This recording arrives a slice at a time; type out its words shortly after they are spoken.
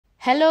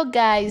Hello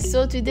guys,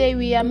 so today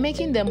we are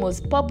making the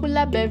most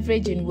popular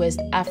beverage in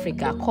West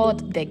Africa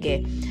called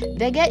DEGUE.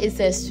 DEGUE is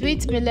a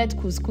sweet millet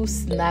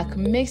couscous snack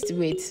mixed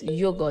with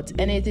yogurt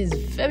and it is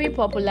very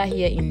popular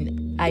here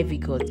in Ivory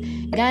Coast.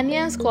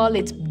 Ghanaians call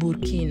it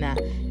Burkina.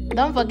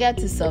 Don't forget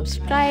to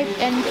subscribe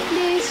and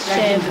please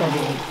share for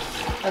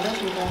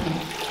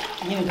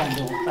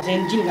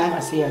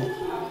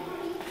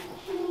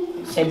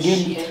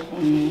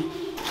me.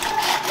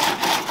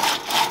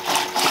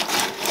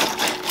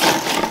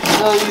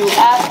 So you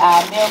add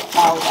our milk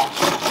powder.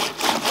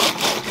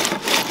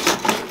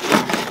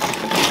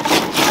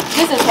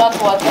 This is hot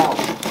water.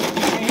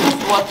 You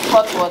use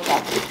hot water.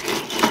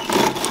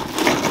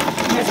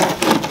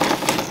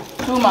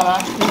 True, Mama.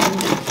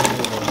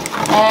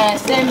 And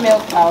same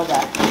milk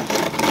powder.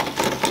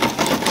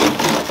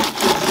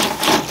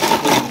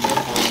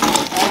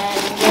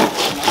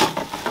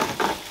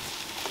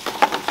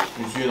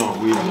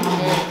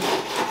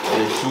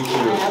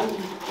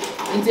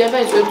 And you have 2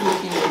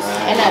 kilos.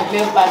 And I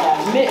milk powder.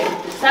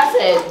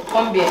 That's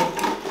combien?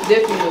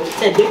 2 kilos.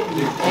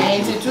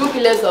 And 2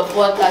 kilos of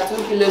water,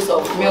 2 kilos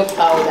of milk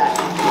powder.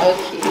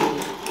 Okay.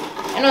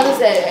 And also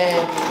say,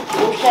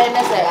 okay.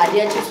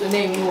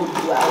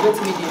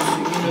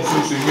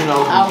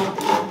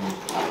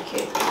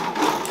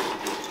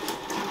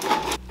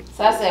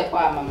 That's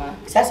what, Mama?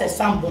 That's a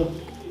sambo.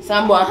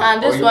 Sambo.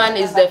 This one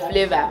is the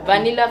flavor,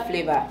 vanilla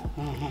flavor.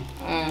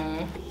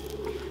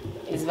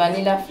 It's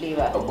vanilla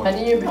flavor.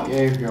 Continue.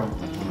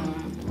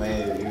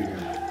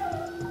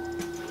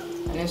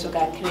 And also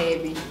got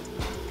crabby.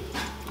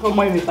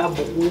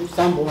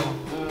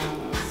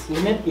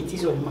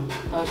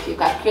 Okay,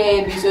 got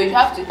crabby. So you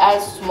have to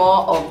add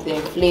more of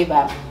the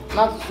flavor,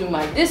 not too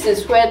much. This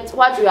is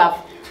what you have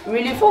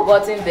really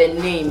forgotten the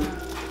name.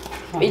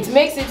 It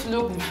makes it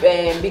look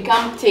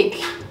become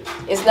thick.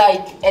 It's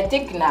like a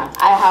thickener.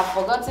 I have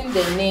forgotten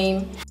the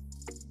name.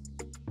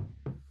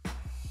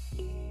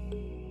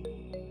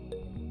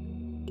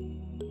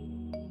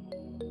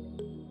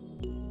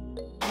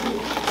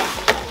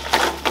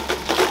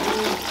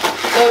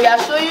 So we are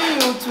showing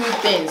you 2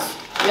 things.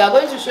 We are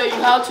going to show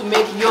you how to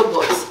make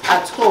yogurt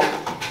at home.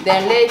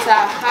 Then later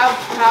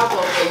half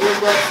of the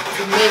yogurt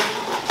to make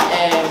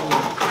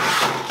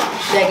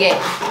DEGUE.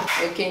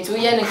 Okay, so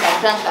you have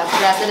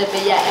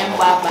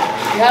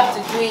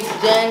to do it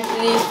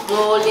gently,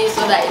 slowly,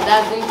 so that it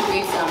doesn't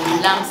create some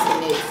lumps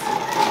in it.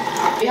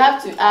 You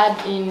have to add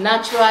in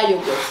natural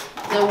yogurt,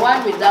 the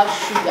one without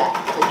sugar,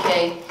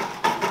 okay?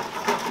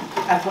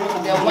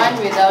 The one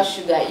without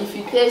sugar. If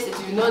you taste it,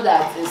 you know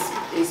that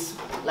it's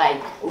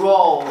like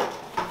raw.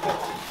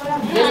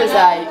 This is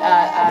our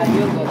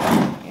yogurt.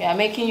 We are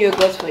making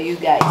yogurt for you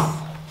guys.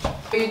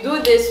 When you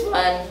do this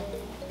one,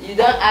 you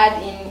don't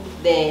add in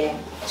the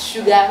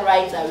sugar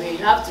right away.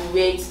 You have to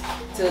wait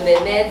till the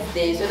next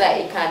day so that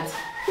it can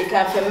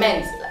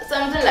ferment,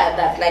 something like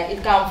that. Like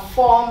it can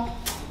form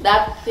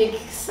that thick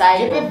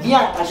side of the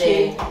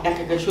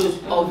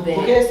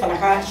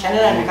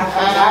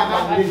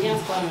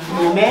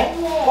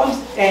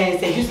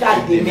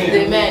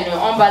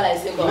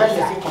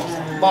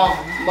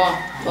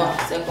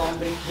c'est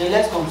compris. Je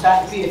laisse comme ça,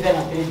 puis je fais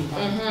la crédit.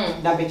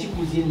 Dans petite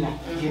cuisine là,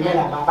 je mets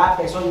là-bas,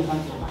 personne ne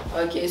rentre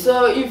là-bas. Okay,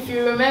 so if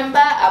you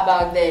remember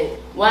about the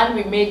one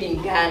we made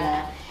in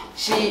Ghana,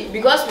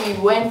 because we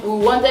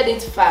wanted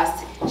it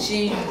fast,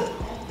 she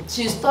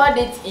stored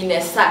it in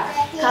a sack,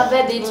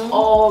 covered it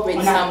all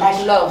with some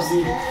gloves.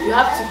 You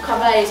have to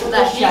cover it so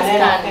that it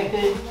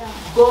can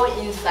go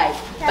inside.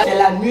 C'est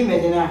la nuit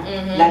maintenant.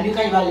 La nuit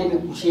quand il va aller me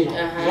coucher là,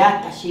 j'ai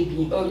attaché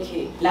bien. Ok.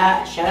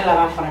 La chaleur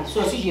va prendre.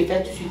 So si je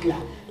fais tout de suite là,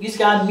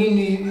 jusqu'à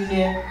minuit, 1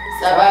 heure,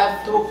 ça va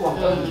trop quoi.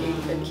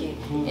 Ok.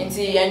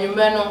 Nti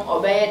anyumeno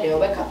obeye de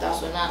obekata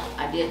so na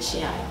ade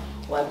chia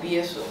wa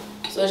bie so.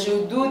 So she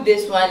will do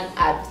this one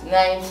at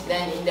night,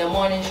 then in the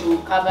morning she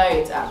will cover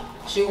it up.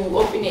 She will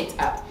open it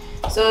up.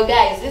 So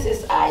guys, this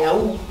is our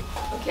yaourt,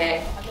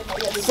 okay?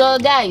 So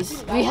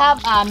guys, we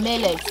have our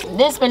millet.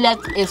 This millet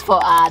is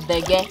for our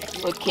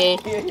DEGUE, okay?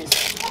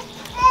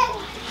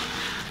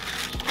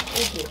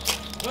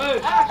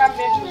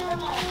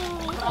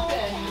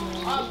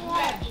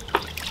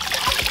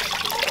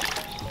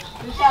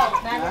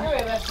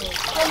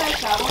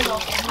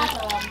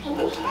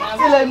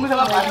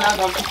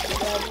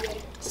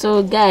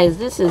 So guys,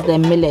 this is the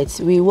millet.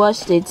 We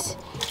washed it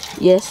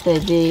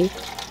yesterday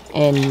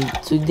and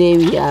today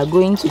we are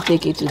going to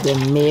take it to the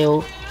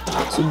mill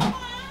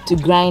to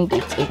grind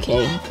it,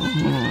 okay?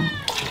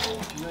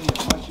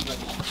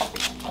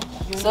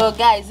 So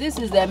guys, this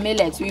is the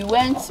millet. We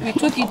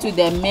took it to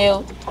the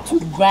mill to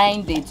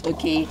grind it,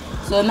 okay?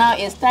 So now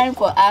it's time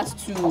for us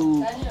to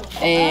who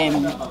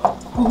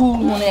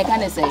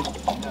can I say?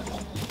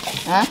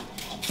 Huh?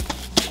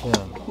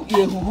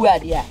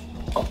 Yeah.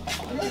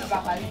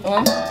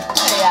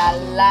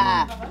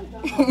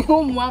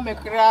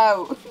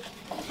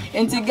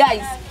 And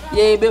guys,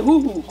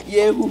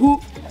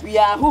 we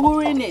are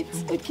hooring it,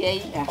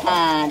 okay?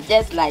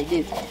 Just like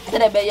this. So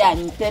the baby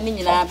and turning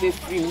in be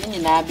free.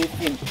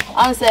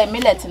 Answer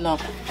millet no,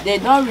 they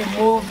don't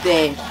remove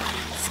the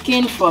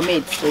skin from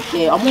it.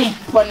 Okay, I'm going to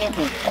put it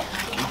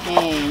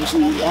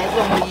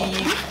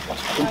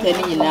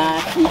in.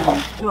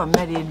 You are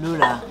married,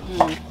 Lula.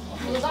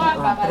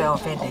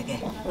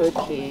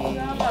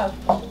 Okay.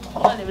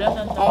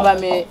 On va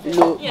mettre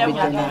l'eau.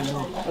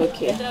 Ok.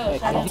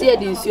 Si il y a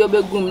des cieux,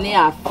 be goum ne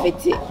a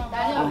fêté.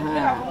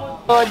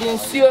 Oh, des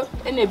cieux,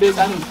 et ne be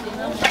goum.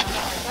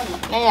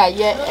 Ne ya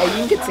ye,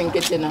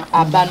 yinketin na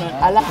abano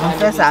ala. On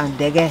fait ça en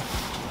DEGUE.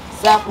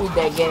 Ça pour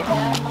DEGUE.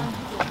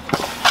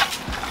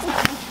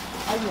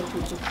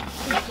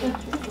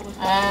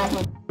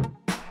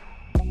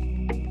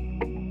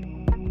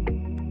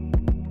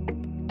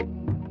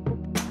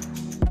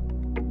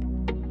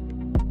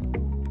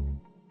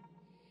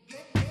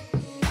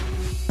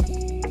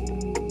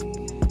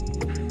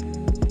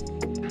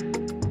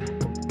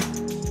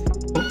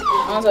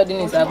 Also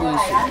this is abun.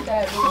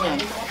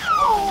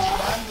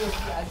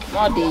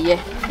 Not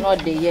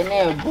the ye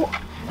nebo.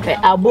 Pe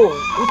abo,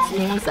 uti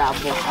mus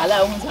abo.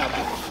 Ala mus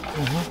abo.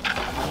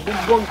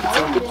 Bon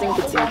kitin.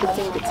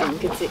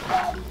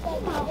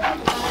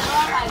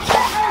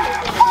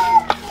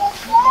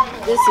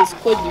 This is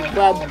Côte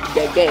d'Ivoire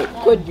DEGUE,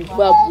 Côte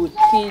d'Ivoire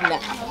Burkina.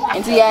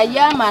 Nti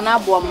ya mana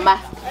bomba.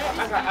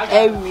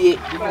 Ewie.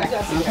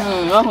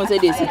 Who say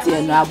this city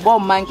na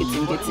bomb man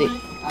kitin.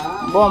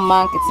 Bomb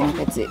man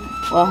kitin.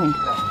 Wow.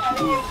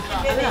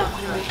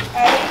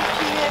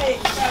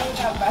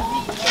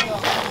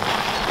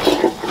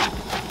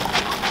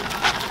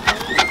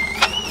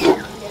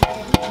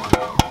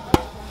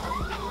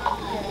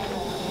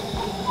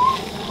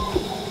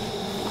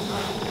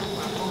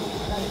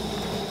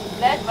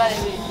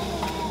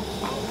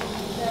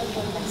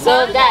 So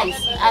guys,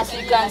 as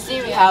you can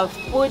see, we have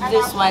put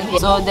this one here.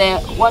 So the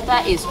water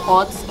is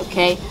hot,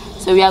 okay?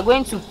 So we are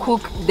going to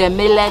cook the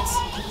millet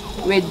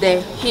with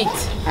the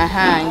heat.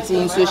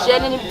 So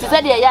sharing it.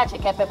 Say the ya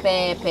check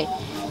pepe.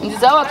 And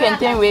this our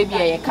contain we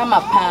be come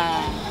up.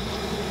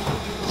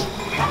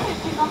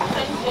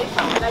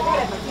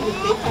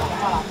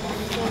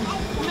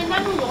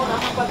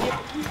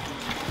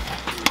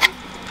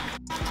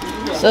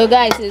 So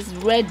guys, it's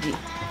ready.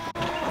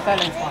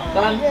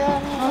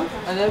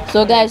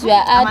 So guys, we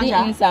are adding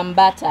in some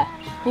butter.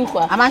 So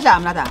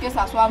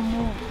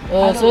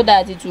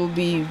that it will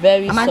be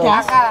very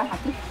soft.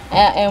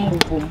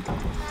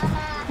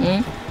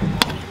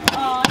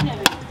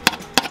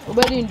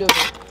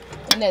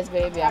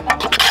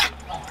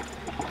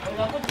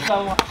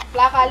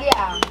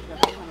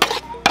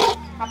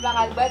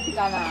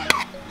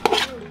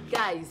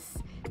 Guys,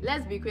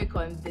 let's be quick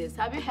on this.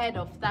 Have you heard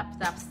of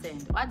tap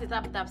send? What is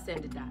tap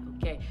send that?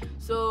 Okay,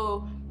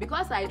 so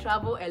because I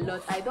travel a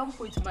lot, I don't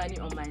put money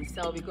on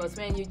myself, because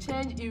when you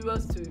change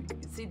euros to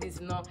cedis,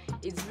 no,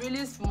 it's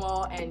really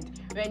small, and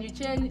when you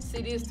change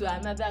cedis to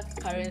another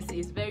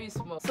currency, it's very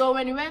small. So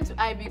when we went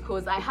to IB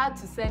Coast, I had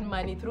to send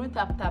money through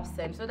tap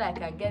send so that I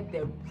can get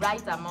the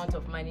right amount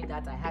of money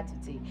that I had to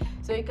take.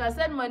 So you can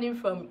send money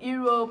from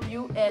Europe,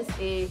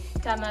 USA,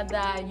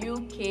 Canada,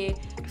 UK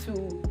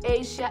to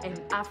Asia and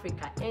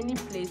Africa, any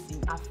place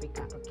in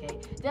Africa. Okay,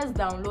 just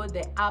download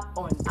the app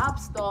on App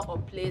Store or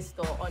Play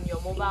Store on your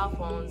mobile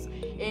phones,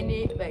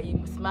 any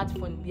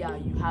smartphone you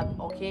have.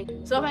 Okay,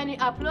 so when you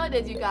upload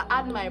it, you can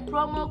add my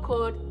promo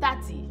code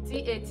TATI,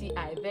 TATI,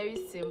 very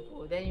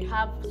simple. Then you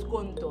have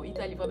sconto,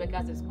 Italy for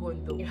because it's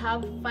sconto. You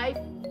have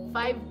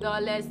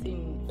 $5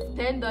 in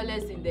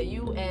 $10 in the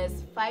US,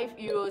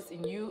 €5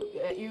 in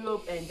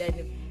Europe, and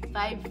then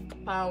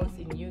 £5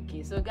 in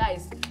UK. So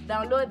guys,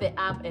 download the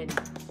app and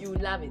you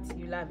love it.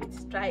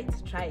 Try it.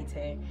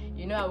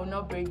 You know I will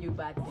not bring you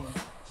bad things.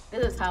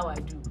 This is how I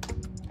do.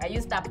 I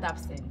use tap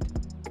send.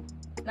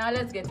 Now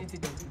let's get into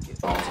the video.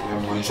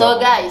 So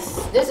guys,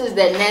 this is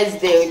the next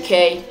day.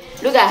 Okay,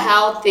 look at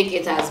how thick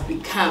it has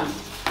become.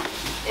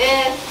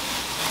 It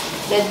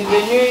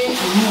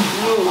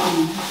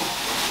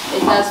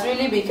has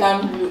really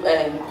become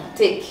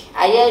thick.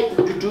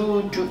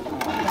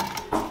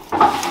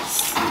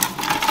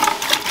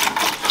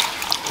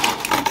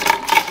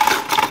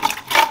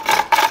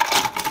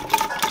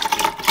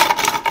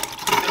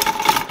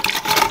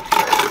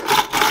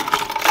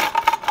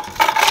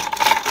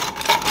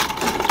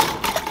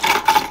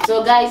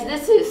 So guys,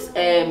 this is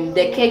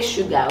the cake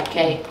sugar,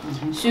 okay?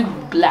 Sugar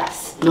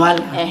glass.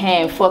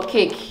 For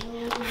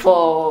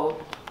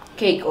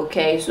cake,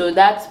 okay? So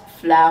that's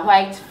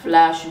white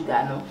flour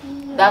sugar, no?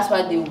 That's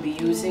what they will be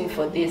using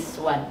for this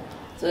one.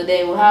 So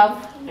they will have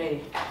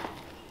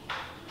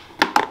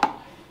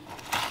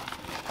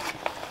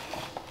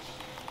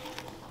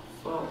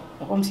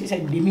comme si c'est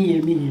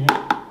demi.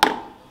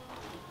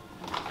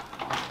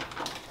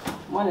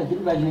 Moi, le truc,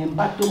 je n'aime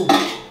pas trop.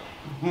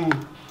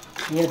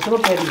 Il est trop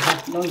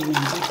périssable, donc je n'aime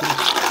pas trop.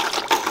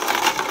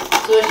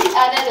 So she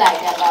added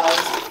like about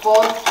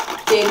 4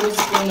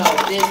 tablespoons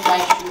of this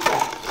white sugar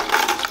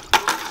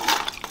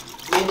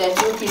with the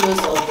 2 kilos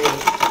of the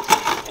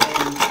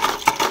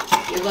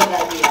yogurt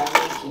that we are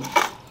making.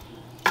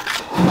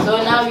 So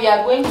now we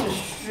are going to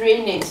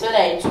strain it so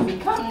that it will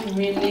become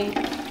really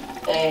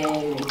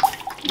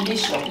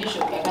licious,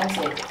 I can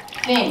say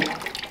thin.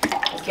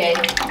 Okay.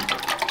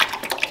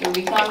 it will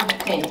become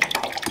thin.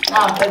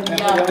 Now,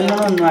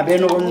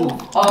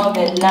 all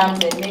the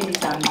lambs and maybe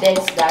some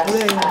deads that are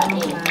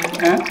in.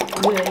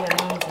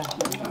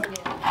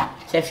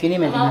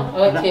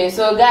 Okay,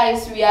 so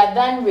guys, we are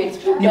done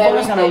with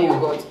preparing the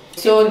yogurt.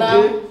 So now,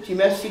 okay.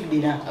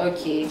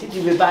 Okay.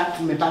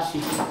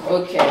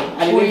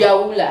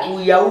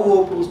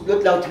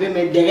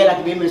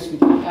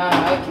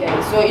 Okay.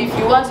 So if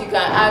you want, you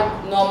can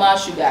add normal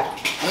sugar.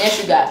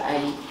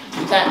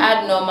 You can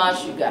add normal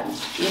sugar.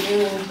 If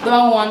you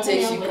don't want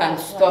it, you can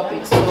stop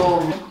it.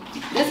 So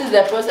this is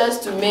the process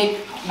to make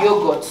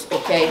yogurt.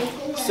 Okay.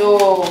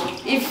 So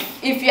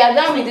if you are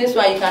done with this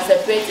one, you can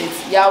separate it.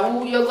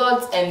 Yaourt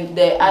yogurt and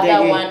the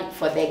other one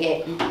for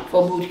DEGUE,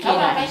 for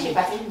Burkina.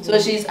 So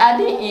she's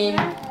adding in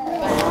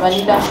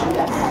vanilla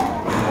sugar.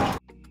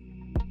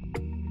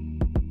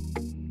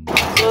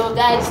 So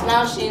guys,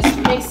 now she's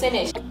mixing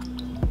it.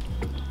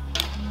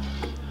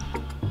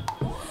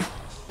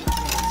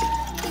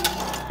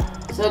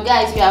 So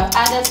guys, we have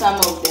added some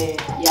of the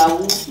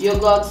yaourt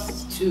yogurt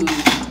to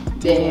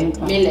the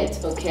millet,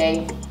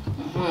 okay?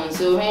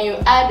 So when you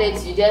add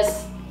it, you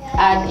just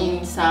add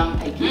in some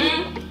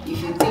again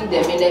if you think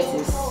the millet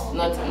is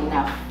not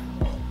enough.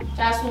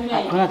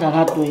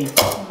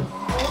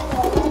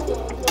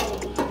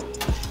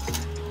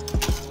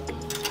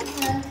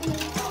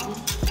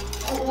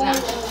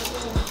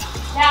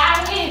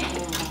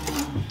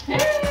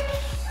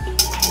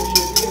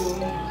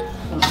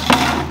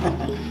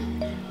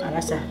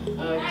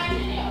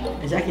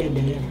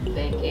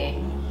 DEGUE.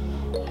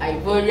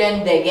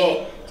 Ivorian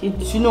DEGUE.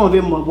 Sinon on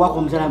veut me boire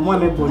comme ça, moi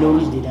mes bonheurs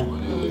riches dedans.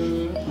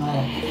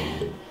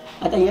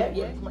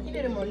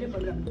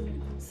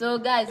 So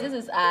guys, this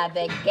is our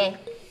DEGUE.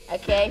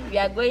 Okay, we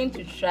are going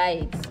to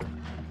try it.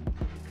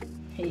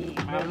 Hey,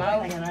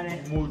 Mama.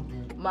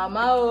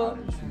 Mama.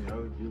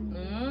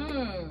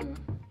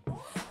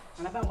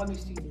 On n'a pas encore mis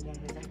ce truc dedans.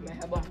 Mais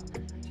bon,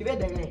 tu veux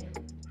DEGUE.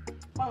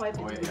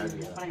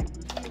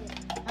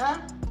 Hein?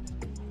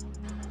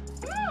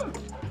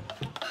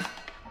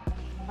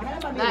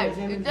 Nice,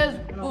 it tastes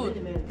good.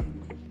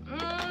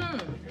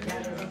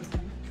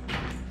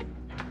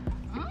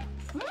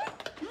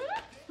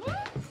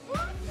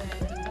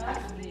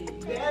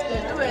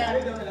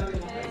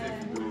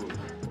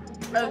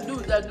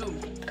 Do.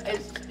 It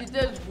tastes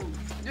good.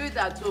 Do it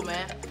at home,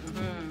 eh?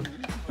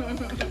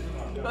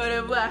 Au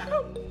revoir.